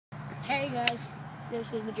Hey guys,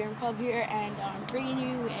 this is the Germ Club here, and I'm bringing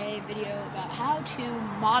you a video about how to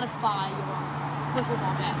modify your wiffle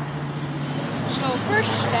ball bat. So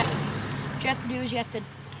first step, what you have to do is you have to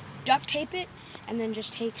duct tape it, and then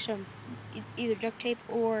just take some either duct tape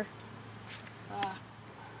or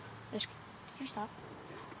this. Can you stop?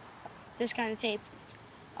 This kind of tape,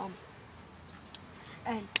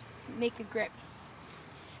 and make a grip.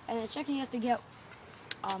 And then second, you have to get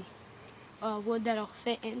wood that'll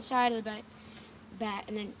fit inside of the bat,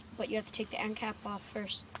 but you have to take the end cap off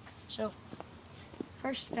first. So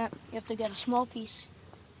first step, you have to get a small piece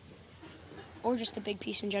or just a big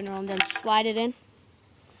piece in general, and then slide it in,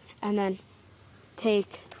 and then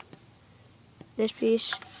take this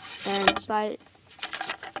piece and slide it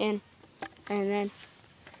in, and then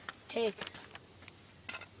take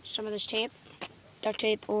some of this tape, duct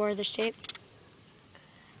tape or this tape,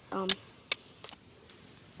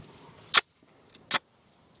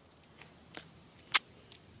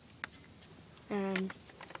 and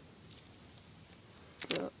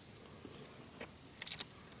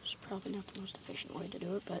it's probably not the most efficient way to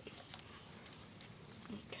do it, but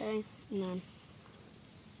okay,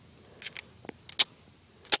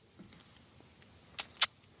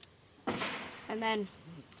 and then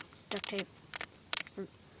duct tape or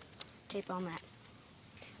tape on that,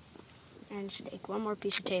 and just take one more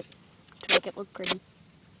piece of tape to make it look pretty.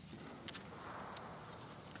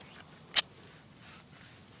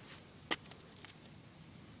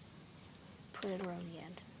 Put it around the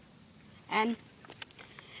end. And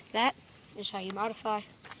that is how you modify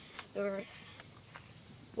your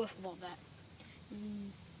wiffle ball bat.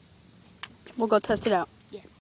 We'll go test it out. Yeah.